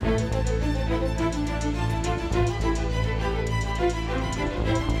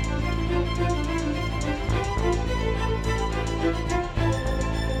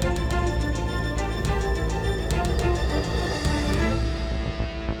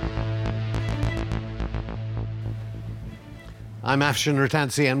I'm Afshan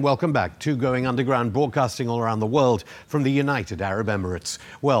Ratansi, and welcome back to Going Underground, broadcasting all around the world from the United Arab Emirates.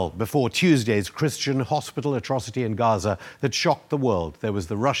 Well, before Tuesday's Christian hospital atrocity in Gaza that shocked the world, there was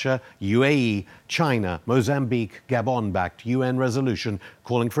the Russia, UAE, China, Mozambique, Gabon-backed UN resolution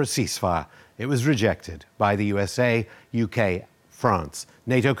calling for a ceasefire. It was rejected by the USA, UK, France,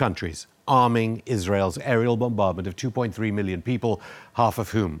 NATO countries, arming Israel's aerial bombardment of 2.3 million people, half of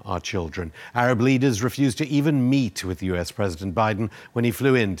whom are children. Arab leaders refused to even meet with US President Biden when he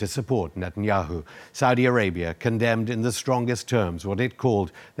flew in to support Netanyahu. Saudi Arabia condemned in the strongest terms what it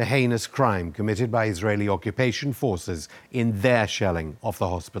called the heinous crime committed by Israeli occupation forces in their shelling of the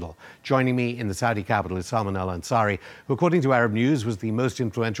hospital. Joining me in the Saudi capital is Salman Al-Ansari, who, according to Arab News, was the most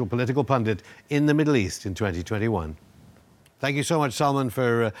influential political pundit in the Middle East in 2021. Thank you so much, Salman,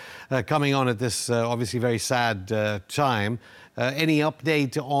 for coming on at this obviously very sad time. Any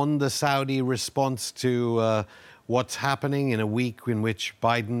update on the Saudi response to what's happening in a week in which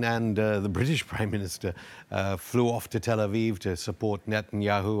Biden and the British Prime Minister flew off to Tel Aviv to support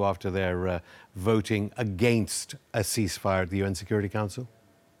Netanyahu after their voting against a ceasefire at the UN Security Council?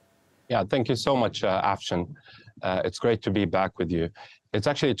 Yeah, thank you so much, Afshan. It's great to be back with you. It's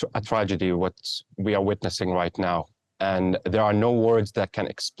actually a tragedy what we are witnessing right now. And there are no words that can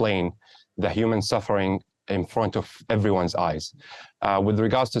explain the human suffering in front of everyone's eyes. With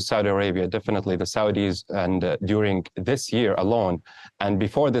regards to Saudi Arabia, definitely the Saudis, and during this year alone, and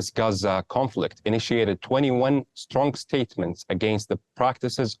before this Gaza conflict, initiated 21 strong statements against the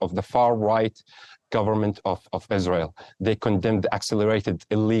practices of the far-right government of Israel. They condemned the accelerated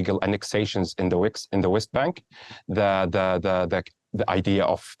illegal annexations in the West Bank, the idea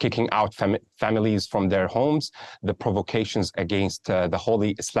of kicking out families from their homes, the provocations against the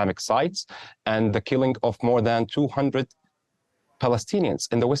holy Islamic sites, and the killing of more than 200 Palestinians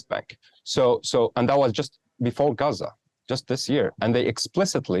in the West Bank. And that was just before Gaza, just this year. And they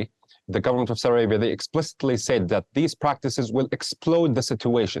explicitly, the government of Saudi Arabia, they explicitly said that these practices will explode the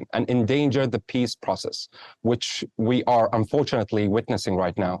situation and endanger the peace process, which we are unfortunately witnessing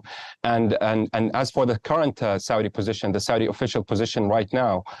right now. And as for the current Saudi position, the Saudi official position right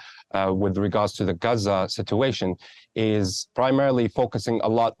now, with regards to the Gaza situation, is primarily focusing a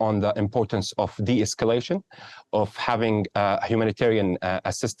lot on the importance of de-escalation, of having humanitarian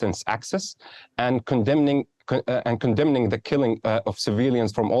assistance access, and condemning the killing of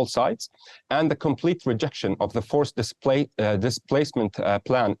civilians from all sides, and the complete rejection of the forced displacement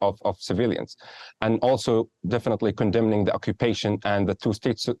plan of civilians, and also definitely condemning the occupation and the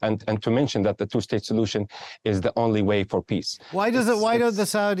two-state, and to mention that the two-state solution is the only way for peace. Why don't the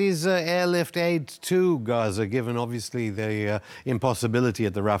Saudis airlift aid to Gaza, given obviously the impossibility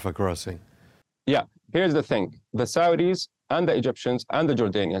at the Rafah crossing? Yeah, here's the thing. The Saudis and the Egyptians and the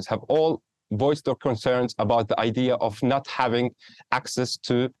Jordanians have all voiced their concerns about the idea of not having access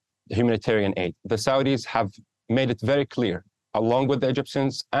to humanitarian aid. The Saudis have made it very clear, along with the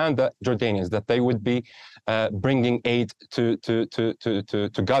Egyptians and the Jordanians, that they would be bringing aid to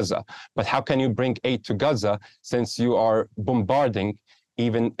Gaza. But how can you bring aid to Gaza since you are bombarding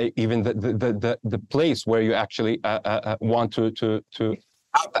even the place where you actually want to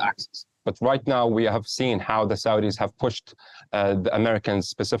have the access? But right now, we have seen how the Saudis have pushed the Americans,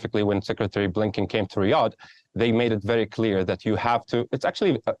 specifically when Secretary Blinken came to Riyadh. They made it very clear that you have to, it's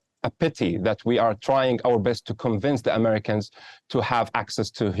actually a pity that we are trying our best to convince the Americans to have access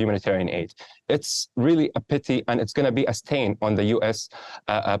to humanitarian aid. It's really a pity, and it's going to be a stain on the U.S.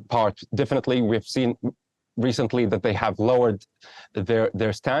 Part. Definitely, we've seen recently that they have lowered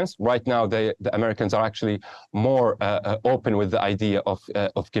their stance. Right now, the Americans are actually more open with the idea of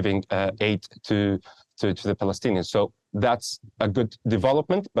giving aid to the Palestinians. So that's a good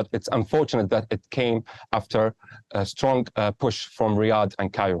development, but it's unfortunate that it came after a strong push from Riyadh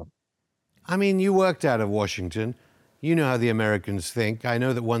and Cairo. I mean, you worked out of Washington. You know how the Americans think. I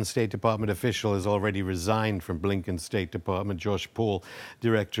know that one State Department official has already resigned from Blinken's State Department. Josh Paul,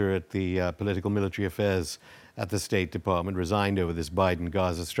 director at the Political Military Affairs at the State Department, resigned over this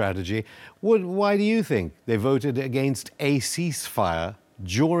Biden-Gaza strategy. Why do you think they voted against a ceasefire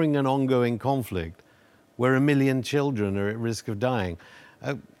during an ongoing conflict where 1 million children are at risk of dying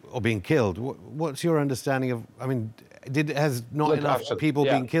or being killed? What's your understanding of, I mean, has not enough people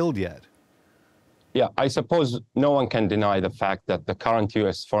been killed yet? Yeah, I suppose no one can deny the fact that the current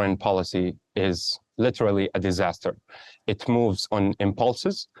U.S. foreign policy is literally a disaster. It moves on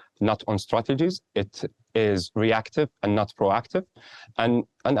impulses, not on strategies. It is reactive and not proactive. And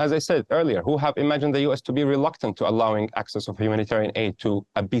as I said earlier, who have imagined the U.S. to be reluctant to allowing access of humanitarian aid to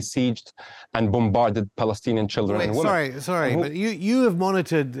a besieged and bombarded Palestinian children and women? Sorry, but you have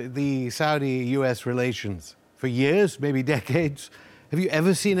monitored the Saudi-U.S. relations for years, maybe decades. Have you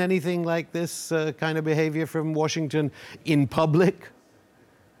ever seen anything like this kind of behavior from Washington in public?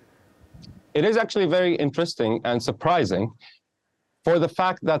 It is actually very interesting and surprising for the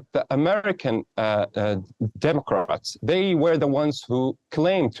fact that the American Democrats, they were the ones who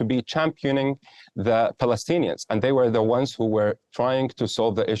claimed to be championing the Palestinians, and they were the ones who were trying to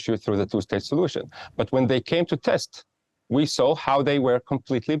solve the issue through the two-state solution. But when they came to test, we saw how they were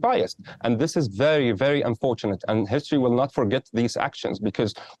completely biased. And this is very, very unfortunate. And history will not forget these actions,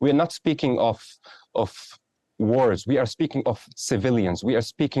 because we are not speaking of wars. We are speaking of civilians. We are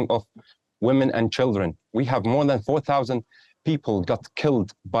speaking of women and children. We have more than 4,000 people got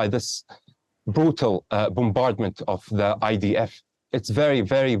killed by this brutal bombardment of the IDF. It's very,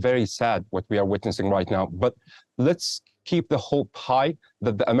 very, very sad what we are witnessing right now. But let's keep the hope high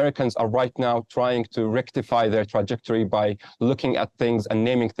that the Americans are right now trying to rectify their trajectory by looking at things and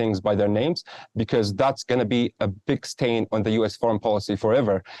naming things by their names, because that's going to be a big stain on the US foreign policy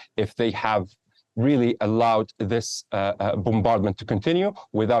forever if they have really allowed this bombardment to continue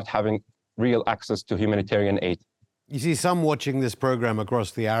without having real access to humanitarian aid. You see, some watching this program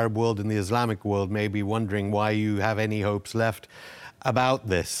across the Arab world and the Islamic world may be wondering why you have any hopes left about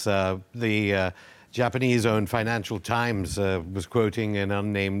this. The Japanese-owned Financial Times was quoting an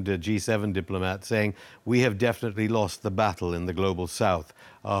unnamed G7 diplomat saying, "We have definitely lost the battle in the global south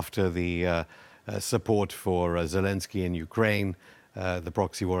after the support for Zelensky in Ukraine, the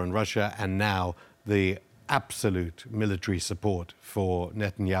proxy war in Russia, and now the absolute military support for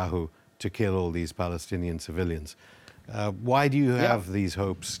Netanyahu to kill all these Palestinian civilians." Why do you have these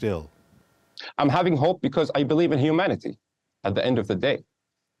hopes still? I'm having hope because I believe in humanity at the end of the day.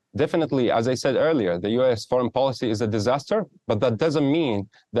 Definitely, as I said earlier, the US foreign policy is a disaster, but that doesn't mean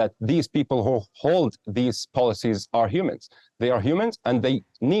that these people who hold these policies are humans. They are humans, and they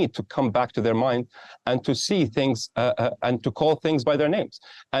need to come back to their mind and to see things and to call things by their names.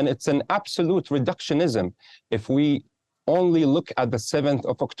 And it's an absolute reductionism if we only look at the 7th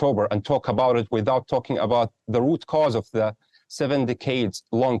of October and talk about it without talking about the root cause of the 7 decades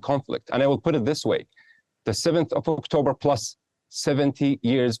long conflict. And I will put it this way: the 7th of October plus 70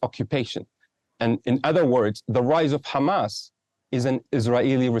 years occupation. And in other words, the rise of Hamas is an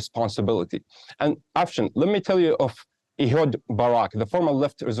Israeli responsibility. And Afshan, let me tell you of Ehud Barak, the former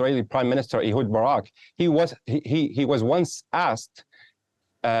left Israeli Prime Minister Ehud Barak. He was once asked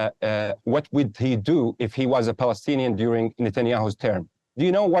what would he do if he was a Palestinian during Netanyahu's term. Do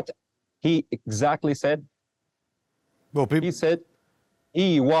you know what he exactly said? Well, he said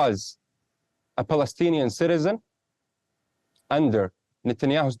he was a Palestinian citizen under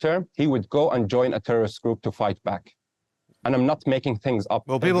Netanyahu's term, he would go and join a terrorist group to fight back. And I'm not making things up.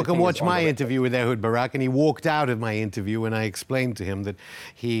 Well, people can watch my interview with Ehud Barak, and he walked out of my interview when I explained to him that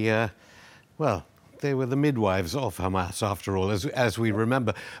he, well, they were the midwives of Hamas, after all, as we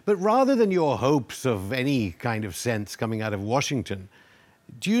remember. But rather than your hopes of any kind of sense coming out of Washington,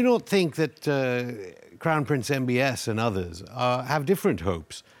 do you not think that Crown Prince MBS and others have different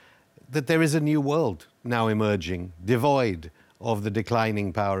hopes? That there is a new world now emerging, devoid of the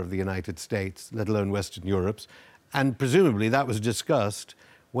declining power of the United States, let alone Western Europe's. And presumably that was discussed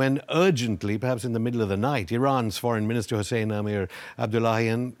when urgently, perhaps in the middle of the night, Iran's Foreign Minister Hossein Amir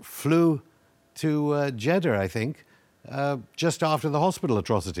Abdullahian flew to Jeddah, I think, just after the hospital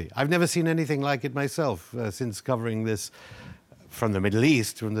atrocity. I've never seen anything like it myself since covering this from the Middle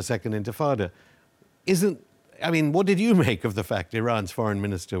East, from the Second Intifada. What did you make of the fact Iran's foreign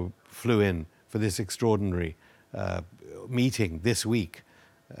minister flew in for this extraordinary meeting this week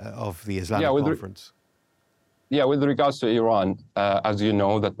of the Islamic conference? With regards to Iran, as you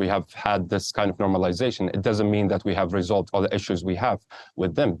know, that we have had this kind of normalization, it doesn't mean that we have resolved all the issues we have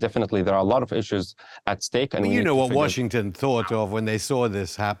with them. Definitely, there are a lot of issues at stake. And you know what Washington thought of when they saw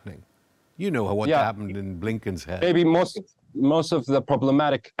this happening. You know what happened in Blinken's head. Maybe most of the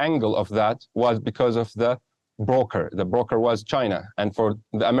problematic angle of that was because of the broker. The broker was China. And for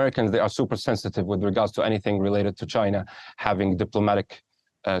the Americans, they are super sensitive with regards to anything related to China having diplomatic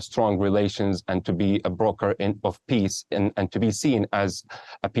strong relations and to be a broker of peace and to be seen as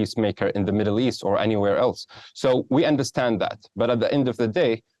a peacemaker in the Middle East or anywhere else. So we understand that. But at the end of the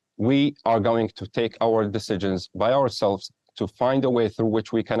day, we are going to take our decisions by ourselves to find a way through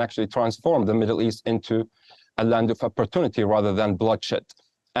which we can actually transform the Middle East into a land of opportunity rather than bloodshed.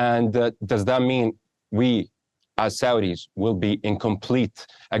 And does that mean we, as Saudis, will be in complete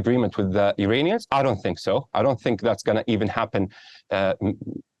agreement with the Iranians? I don't think so. I don't think that's going to even happen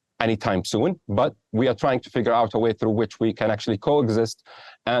anytime soon, but we are trying to figure out a way through which we can actually coexist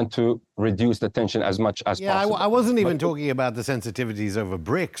and to reduce the tension as much as possible. I wasn't even talking about the sensitivities over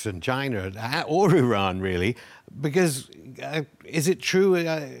BRICS and China or Iran, really, because is it true,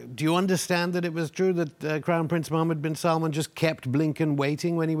 do you understand that it was true that Crown Prince Mohammed bin Salman just kept Blinken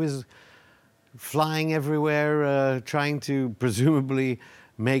waiting when he was flying everywhere, trying to presumably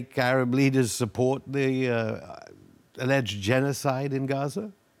make Arab leaders support the alleged genocide in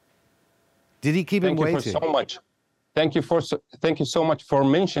Gaza? Did he keep him waiting? Thank you so much. Thank you so much for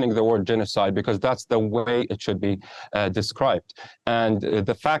mentioning the word genocide, because that's the way it should be described. And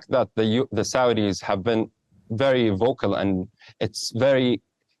the fact that the Saudis have been very vocal, and it's very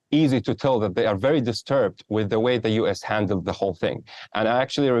easy to tell that they are very disturbed with the way the U.S. handled the whole thing. And I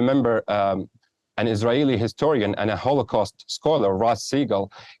actually remember an Israeli historian and a Holocaust scholar, Ross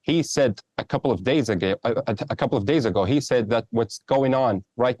Siegel, he said a couple of days ago, he said that what's going on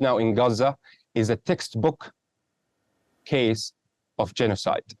right now in Gaza is a textbook case of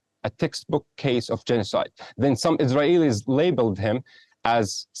genocide, a textbook case of genocide. Then some Israelis labeled him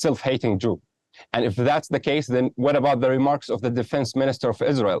as self-hating Jew. And if that's the case, then what about the remarks of the defense minister of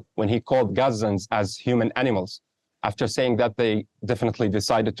Israel when he called Gazans as human animals, after saying that they definitely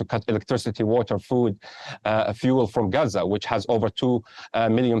decided to cut electricity, water, food, fuel from Gaza, which has over 2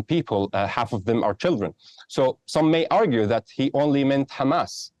 million people, half of them are children. So some may argue that he only meant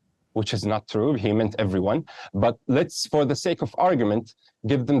Hamas, which is not true. He meant everyone. But let's, for the sake of argument,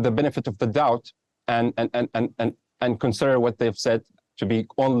 give them the benefit of the doubt and consider what they've said to be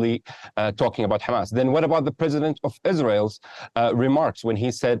only talking about Hamas. Then what about the president of Israel's remarks when he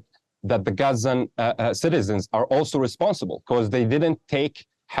said that the Gazan citizens are also responsible because they didn't take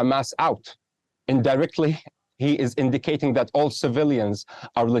Hamas out? Indirectly, he is indicating that all civilians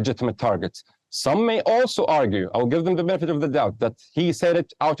are legitimate targets. Some may also argue, I'll give them the benefit of the doubt, that he said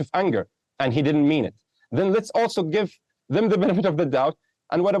it out of anger and he didn't mean it. Then let's also give them the benefit of the doubt.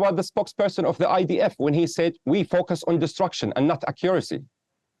 And what about the spokesperson of the IDF when he said, we focus on destruction and not accuracy?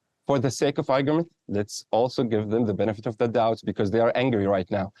 For the sake of argument, let's also give them the benefit of the doubt because they are angry right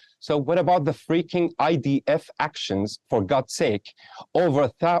now. So what about the freaking IDF actions, for God's sake? Over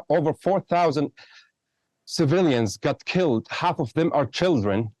 4,000 civilians got killed. Half of them are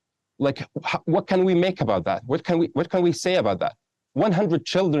children. Like, what can we make about that? What can we say about that? 100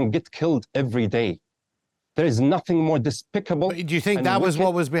 children get killed every day. There is nothing more despicable. But do you think that was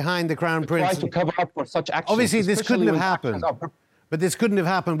what was behind the Crown Prince? Try to cover up for such actions. Obviously, this couldn't have happened. But this couldn't have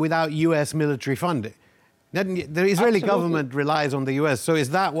happened without U.S. military funding. The Israeli government relies on the U.S. So is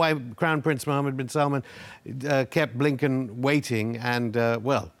that why Crown Prince Mohammed bin Salman kept Blinken waiting? And,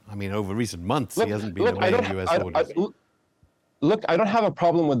 well, I mean, over recent months, he hasn't been obeying U.S. orders. Look, I don't have a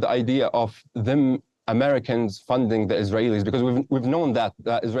problem with the idea of them Americans funding the Israelis, because we've known that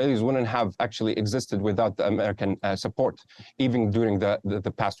the Israelis wouldn't have actually existed without the American support, even during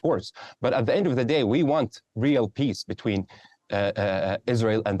the past wars. But at the end of the day, we want real peace between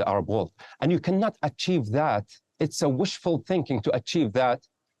Israel and the Arab world. And you cannot achieve that. It's a wishful thinking to achieve that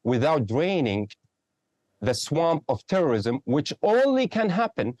without draining the swamp of terrorism, which only can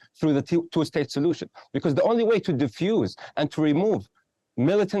happen through the two-state solution. Because the only way to diffuse and to remove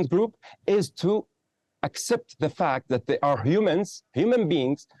militant group is to accept the fact that there are human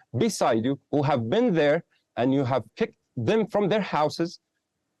beings beside you who have been there, and you have kicked them from their houses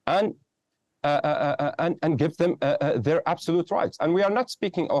and give them their absolute rights. And we are not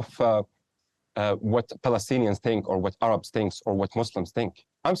speaking of what Palestinians think or what Arabs think or what Muslims think.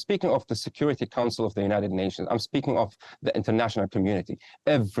 I'm speaking of the Security Council of the United Nations. I'm speaking of the international community.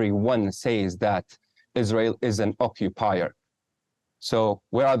 Everyone says that Israel is an occupier. So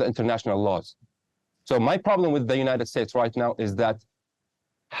where are the international laws? So my problem with the United States right now is that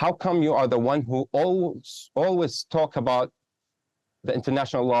how come you are the one who always talk about the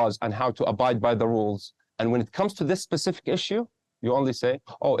international laws and how to abide by the rules, and when it comes to this specific issue, you only say,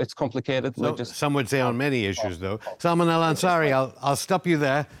 oh, it's complicated. So, some would say on many issues, though. Salman Al-Ansari, I'll stop you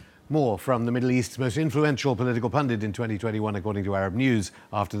there. More from the Middle East's most influential political pundit in 2021, according to Arab News,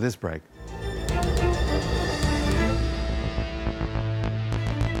 after this break.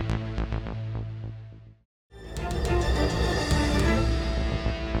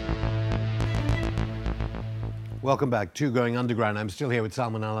 Welcome back to Going Underground. I'm still here with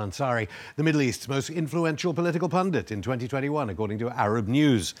Salman Al-Ansari, the Middle East's most influential political pundit in 2021, according to Arab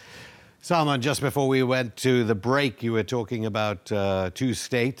News. Salman, just before we went to the break, you were talking about two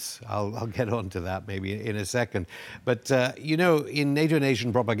states. I'll get on to that maybe in a second. But, you know, in NATO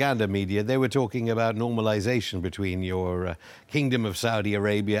nation propaganda media, they were talking about normalization between your Kingdom of Saudi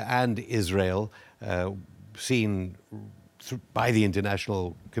Arabia and Israel, seen by the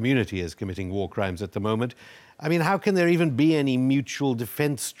international community as committing war crimes at the moment. I mean, how can there even be any mutual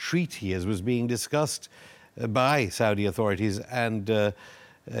defense treaty, as was being discussed by Saudi authorities and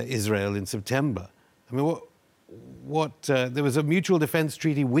Israel in September? I mean, there was a mutual defense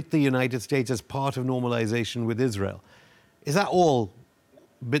treaty with the United States as part of normalization with Israel. Is that all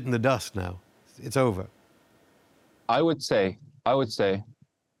bitten the dust now? It's over. I would say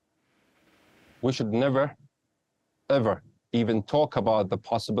we should never, ever even talk about the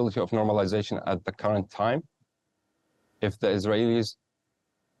possibility of normalization at the current time if the Israelis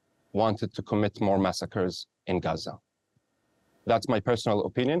wanted to commit more massacres in Gaza. That's my personal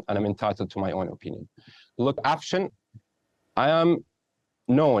opinion, and I'm entitled to my own opinion. Look, Afshan, I am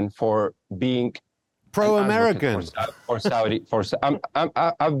known for being pro-American for Saudi.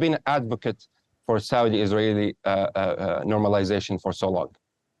 I've been an advocate for Saudi-Israeli normalization for so long.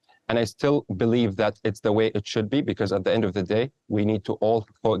 And I still believe that it's the way it should be, because at the end of the day, we need to all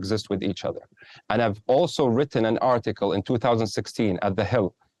coexist with each other. And I've also written an article in 2016 at The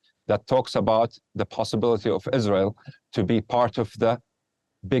Hill that talks about the possibility of Israel to be part of the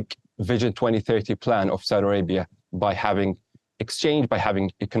big Vision 2030 plan of Saudi Arabia by having exchange, by having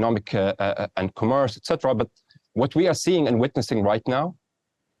economic and commerce, etc. But what we are seeing and witnessing right now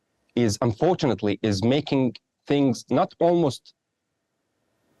is, unfortunately, is making things not almost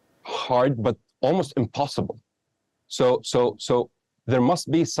hard, but almost impossible. So there must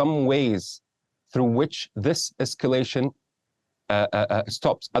be some ways through which this escalation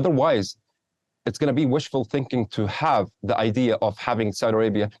stops. Otherwise, it's going to be wishful thinking to have the idea of having Saudi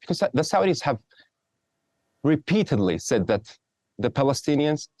Arabia, because the Saudis have repeatedly said that the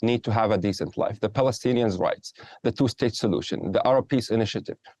Palestinians need to have a decent life, the Palestinians' rights, the two-state solution, the Arab Peace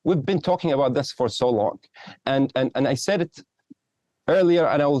Initiative. We've been talking about this for so long. And I said it earlier,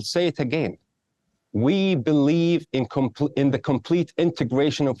 and I will say it again. We believe in the complete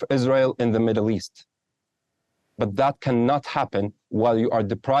integration of Israel in the Middle East. But that cannot happen while you are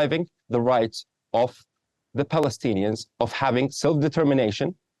depriving the rights of the Palestinians of having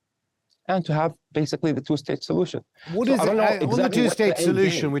self-determination and to have basically the two-state solution. What is on the two-state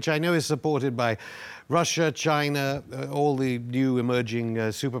solution, which I know is supported by Russia, China, all the new emerging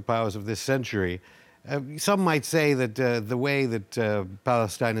superpowers of this century, some might say that the way that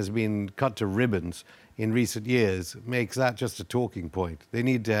Palestine has been cut to ribbons in recent years makes that just a talking point. They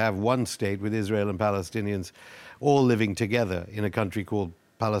need to have one state with Israel and Palestinians all living together in a country called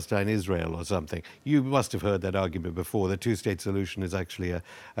Palestine, Israel or something. You must have heard that argument before. The two-state solution is actually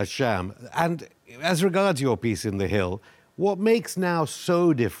a sham. And as regards your piece in The Hill, what makes now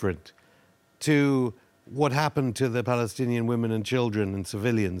so different to what happened to the Palestinian women and children and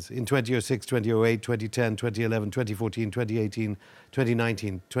civilians in 2006, 2008, 2010, 2011, 2014, 2018,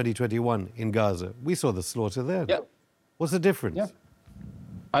 2019, 2021 in Gaza? We saw the slaughter there. Yeah. What's the difference? Yeah.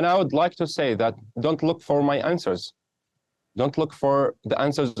 And I would like to say that don't look for my answers. Don't look for the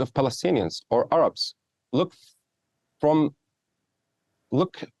answers of Palestinians or Arabs. Look for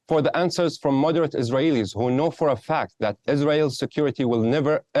the answers from moderate Israelis who know for a fact that Israel's security will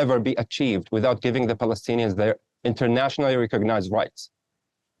never, ever be achieved without giving the Palestinians their internationally recognized rights.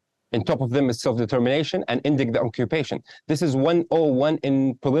 On top of them is self-determination and ending the occupation. This is 101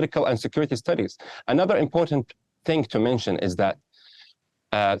 in political and security studies. Another important thing to mention is that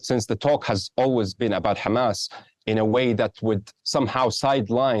since the talk has always been about Hamas, in a way that would somehow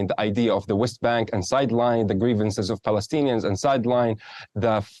sideline the idea of the West Bank and sideline the grievances of Palestinians and sideline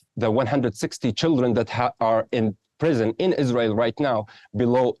the 160 children that are in prison in Israel right now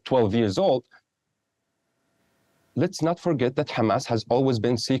below 12 years old. Let's not forget that Hamas has always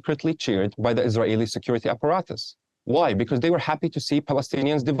been secretly cheered by the Israeli security apparatus. Why? Because they were happy to see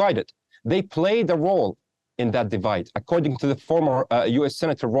Palestinians divided. They played a role in that divide. According to the former US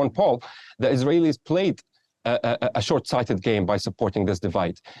Senator Ron Paul, the Israelis played a short-sighted game by supporting this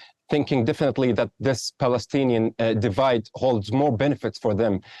divide, thinking definitely that this Palestinian divide holds more benefits for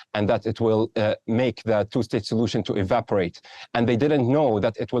them and that it will make the two-state solution to evaporate. And they didn't know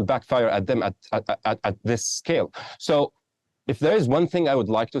that it will backfire at them at this scale. So if there is one thing I would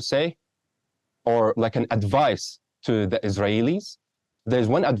like to say, or like an advice to the Israelis, there's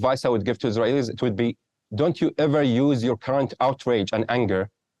one advice I would give to Israelis, it would be, don't you ever use your current outrage and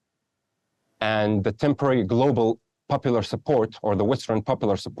anger and the temporary global popular support or the Western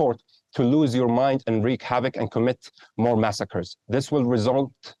popular support to lose your mind and wreak havoc and commit more massacres. This will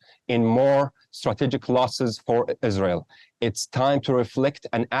result in more strategic losses for Israel. It's time to reflect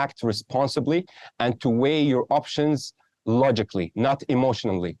and act responsibly and to weigh your options logically, not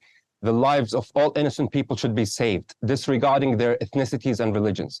emotionally. The lives of all innocent people should be saved, disregarding their ethnicities and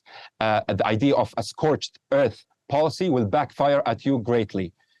religions. The idea of a scorched earth policy will backfire at you greatly.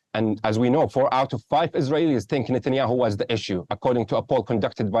 And as we know, 4 out of 5 Israelis think Netanyahu was the issue, according to a poll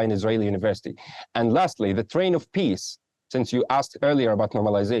conducted by an Israeli university. And lastly, the train of peace, since you asked earlier about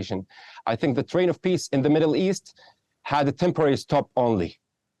normalization, I think the train of peace in the Middle East had a temporary stop only.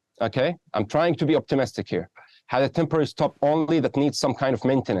 Okay? I'm trying to be optimistic here. Had a temporary stop only that needs some kind of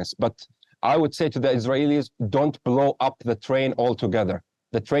maintenance. But I would say to the Israelis, don't blow up the train altogether.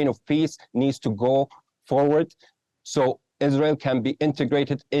 The train of peace needs to go forward so Israel can be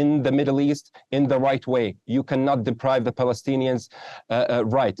integrated in the Middle East in the right way. You cannot deprive the Palestinians'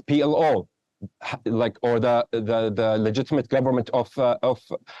 right. PLO, or the legitimate government of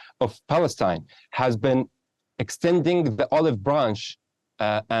Palestine, has been extending the olive branch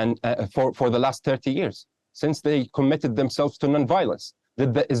for the last 30 years since they committed themselves to nonviolence. Did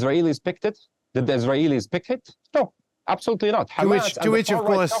the Israelis pick it? Did the Israelis pick it? No, absolutely not. To which, of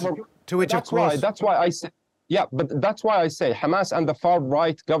course, that's why I say. Yeah, but that's why I say Hamas and the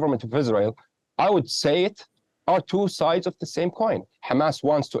far-right government of Israel, I would say it, are two sides of the same coin. Hamas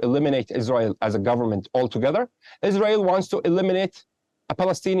wants to eliminate Israel as a government altogether. Israel wants to eliminate a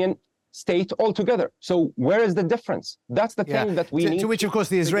Palestinian state altogether. So where is the difference? That's the thing that we need. To which, of course,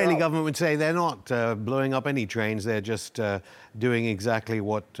 the Israeli government would say they're not blowing up any trains. They're just doing exactly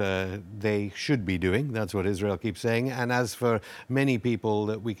what they should be doing. That's what Israel keeps saying. And as for many people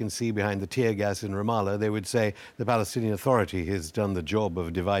that we can see behind the tear gas in Ramallah, they would say the Palestinian Authority has done the job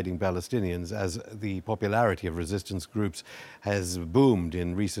of dividing Palestinians, as the popularity of resistance groups has boomed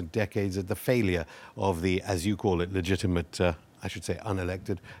in recent decades at the failure of the, as you call it, legitimate I should say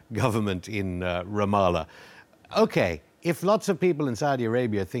unelected government in Ramallah. Okay, if lots of people in Saudi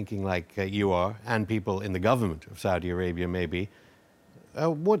Arabia are thinking like you are, and people in the government of Saudi Arabia maybe,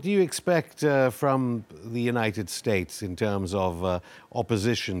 what do you expect from the United States in terms of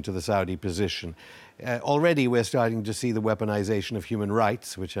opposition to the Saudi position? Already we're starting to see the weaponization of human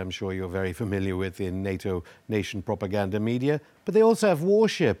rights, which I'm sure you're very familiar with in NATO nation propaganda media, but they also have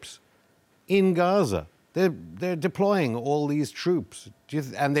warships in Gaza. They're deploying all these troops,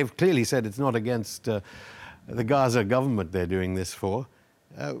 and they've clearly said it's not against the Gaza government they're doing this for.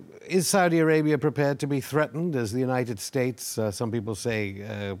 Is Saudi Arabia prepared to be threatened as the United States, some people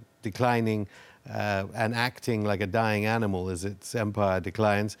say, declining and acting like a dying animal as its empire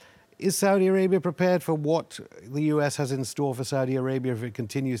declines? Is Saudi Arabia prepared for what the US has in store for Saudi Arabia if it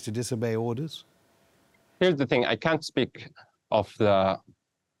continues to disobey orders? Here's the thing. I can't speak of the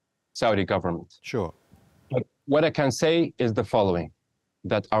Saudi government. Sure. But what I can say is the following,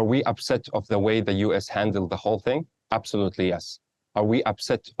 that are we upset of the way the US handled the whole thing? Absolutely, yes. Are we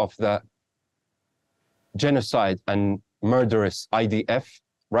upset of the genocide and murderous IDF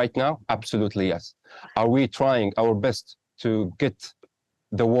right now? Absolutely, yes. Are we trying our best to get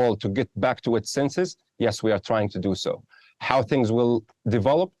the world to get back to its senses? Yes, we are trying to do so. How things will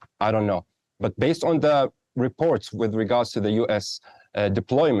develop, I don't know. But based on the reports with regards to the US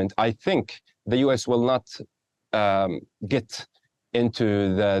deployment, I think the US will not get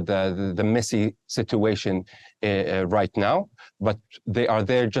into the messy situation right now, but they are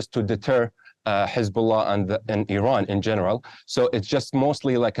there just to deter Hezbollah and Iran in general. So it's just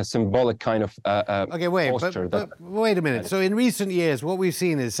mostly like a symbolic kind of okay, wait a minute. So in recent years, what we've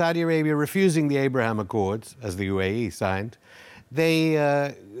seen is Saudi Arabia refusing the Abraham Accords, as the UAE signed.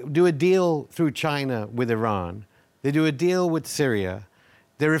 They do a deal through China with Iran. They do a deal with Syria.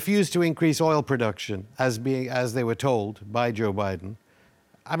 They refuse to increase oil production as they were told by Joe Biden.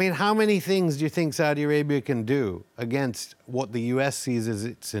 I mean, how many things do you think Saudi Arabia can do against what the US sees as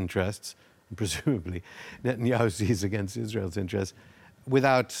its interests, and presumably Netanyahu sees against Israel's interests,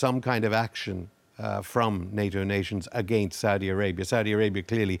 without some kind of action from NATO nations against Saudi Arabia? Saudi Arabia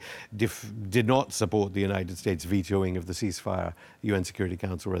clearly did not support the United States vetoing of the ceasefire UN Security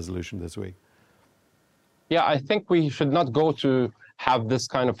Council resolution this week. Yeah, I think we should not go to have this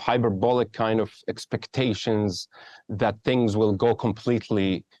kind of hyperbolic kind of expectations that things will go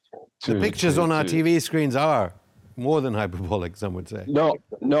completely to... The pictures on our TV screens are more than hyperbolic, some would say. No,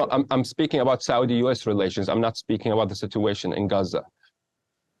 I'm speaking about Saudi-US relations. I'm not speaking about the situation in Gaza.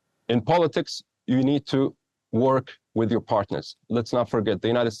 In politics, you need to work with your partners. Let's not forget, the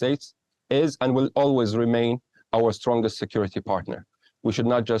United States is and will always remain our strongest security partner. We should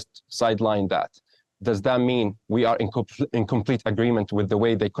not just sideline that. Does that mean we are in complete agreement with the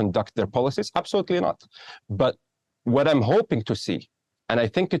way they conduct their policies? Absolutely not. But what I'm hoping to see, and I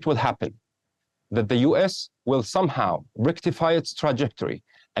think it will happen, that the US will somehow rectify its trajectory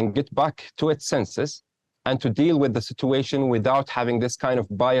and get back to its senses and to deal with the situation without having this kind of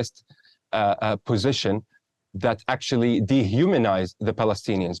biased position that actually dehumanize the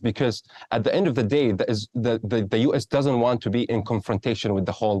Palestinians, because at the end of the day, the US doesn't want to be in confrontation with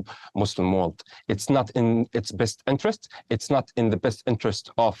the whole Muslim world. It's not in its best interest. It's not in the best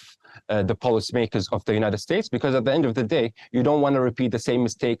interest of the policymakers of the United States, because at the end of the day, you don't want to repeat the same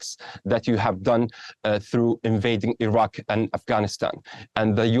mistakes that you have done through invading Iraq and Afghanistan.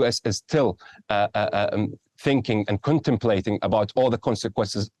 And the US is still thinking and contemplating about all the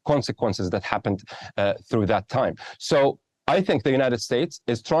consequences that happened through that time. So I think the United States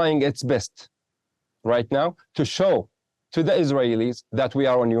is trying its best right now to show to the Israelis that we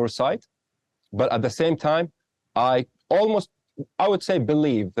are on your side. But at the same time, I would say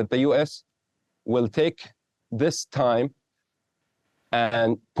believe that the US will take this time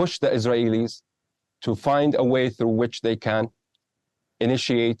and push the Israelis to find a way through which they can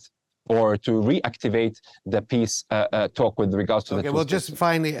initiate or to reactivate the peace talk with regards to the two well, states. just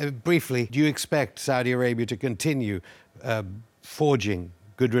finally, briefly, do you expect Saudi Arabia to continue forging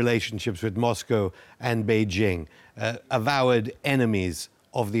good relationships with Moscow and Beijing, avowed enemies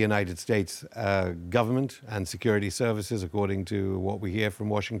of the United States government and security services, according to what we hear from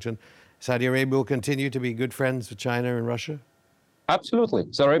Washington? Saudi Arabia will continue to be good friends with China and Russia? Absolutely.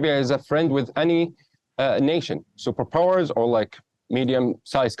 Saudi Arabia is a friend with any nation, superpowers or like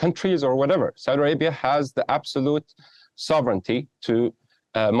medium-sized countries or whatever. Saudi Arabia has the absolute sovereignty to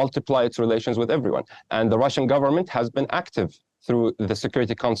multiply its relations with everyone. And the Russian government has been active through the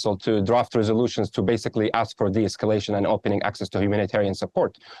Security Council to draft resolutions to basically ask for de-escalation and opening access to humanitarian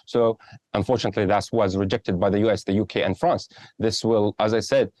support. So unfortunately, that was rejected by the US, the UK, and France. This will, as I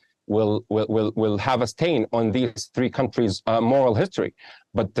said, will have a stain on these three countries' moral history.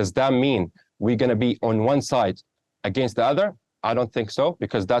 But does that mean we're going to be on one side against the other? I don't think so,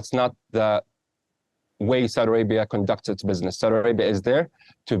 because that's not the way Saudi Arabia conducts its business. Saudi Arabia is there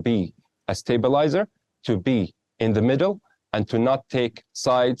to be a stabilizer, to be in the middle, and to not take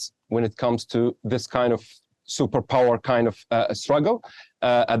sides when it comes to this kind of superpower kind of struggle.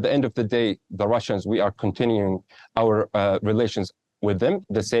 At the end of the day, the Russians, we are continuing our relations with them.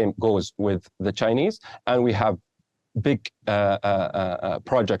 The same goes with the Chinese, and we have big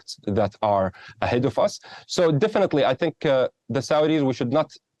projects that are ahead of us. So definitely, I think the Saudis, we should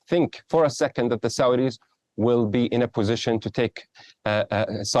not think for a second that the Saudis will be in a position to take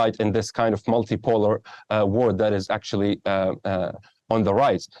a side in this kind of multipolar war that is actually on the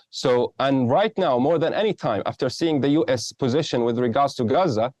rise. So, and right now, more than any time, after seeing the US position with regards to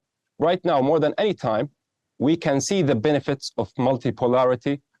Gaza, right now, more than any time, we can see the benefits of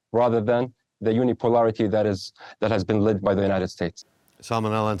multipolarity rather than the unipolarity that has been led by the United States.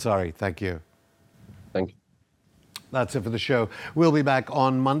 Salman Al-Ansari, thank you. Thank you. That's it for the show. We'll be back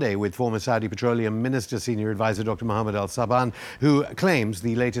on Monday with former Saudi Petroleum Minister, Senior Advisor Dr. Mohammed Al-Sabhan, who claims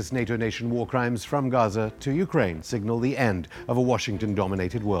the latest NATO nation war crimes from Gaza to Ukraine signal the end of a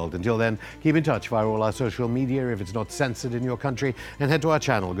Washington-dominated world. Until then, keep in touch via all our social media if it's not censored in your country, and head to our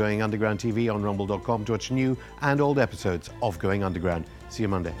channel, Going Underground TV, on rumble.com to watch new and old episodes of Going Underground. See you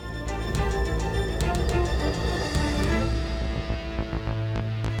Monday.